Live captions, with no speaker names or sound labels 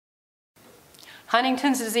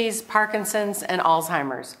Huntington's disease, Parkinson's, and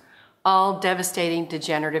Alzheimer's, all devastating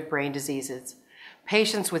degenerative brain diseases.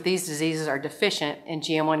 Patients with these diseases are deficient in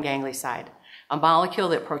GM1 ganglioside, a molecule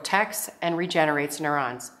that protects and regenerates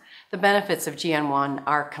neurons. The benefits of GM1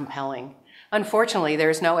 are compelling. Unfortunately, there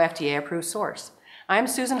is no FDA-approved source. I'm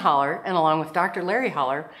Susan Holler, and along with Dr. Larry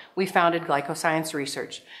Holler, we founded Glycoscience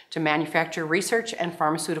Research to manufacture research and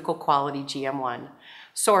pharmaceutical quality GM1,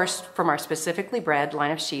 sourced from our specifically bred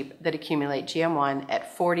line of sheep that accumulate GM1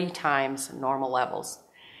 at 40 times normal levels.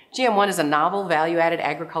 GM1 is a novel value-added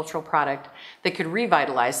agricultural product that could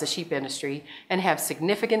revitalize the sheep industry and have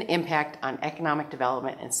significant impact on economic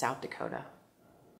development in South Dakota.